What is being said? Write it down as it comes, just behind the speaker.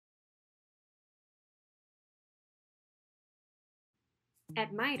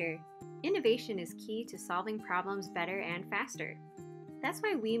At MITRE, innovation is key to solving problems better and faster. That's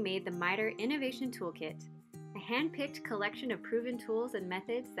why we made the MITRE Innovation Toolkit, a hand-picked collection of proven tools and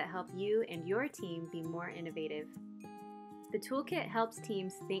methods that help you and your team be more innovative. The toolkit helps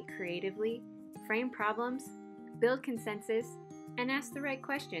teams think creatively, frame problems, build consensus, and ask the right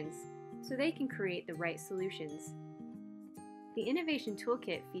questions so they can create the right solutions. The Innovation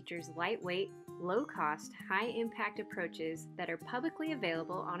Toolkit features lightweight, low-cost, high-impact approaches that are publicly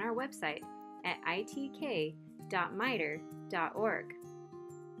available on our website at itk.mitre.org.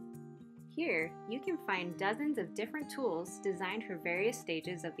 Here, you can find dozens of different tools designed for various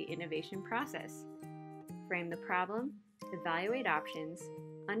stages of the innovation process. Frame the problem, evaluate options,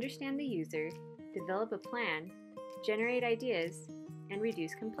 understand the user, develop a plan, generate ideas, and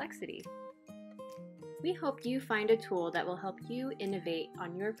reduce complexity. We hope you find a tool that will help you innovate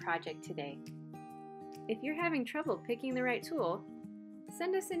on your project today. If you're having trouble picking the right tool,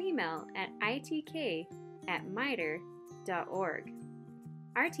 send us an email at itk@mitre.org.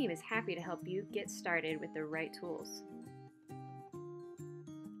 Our team is happy to help you get started with the right tools.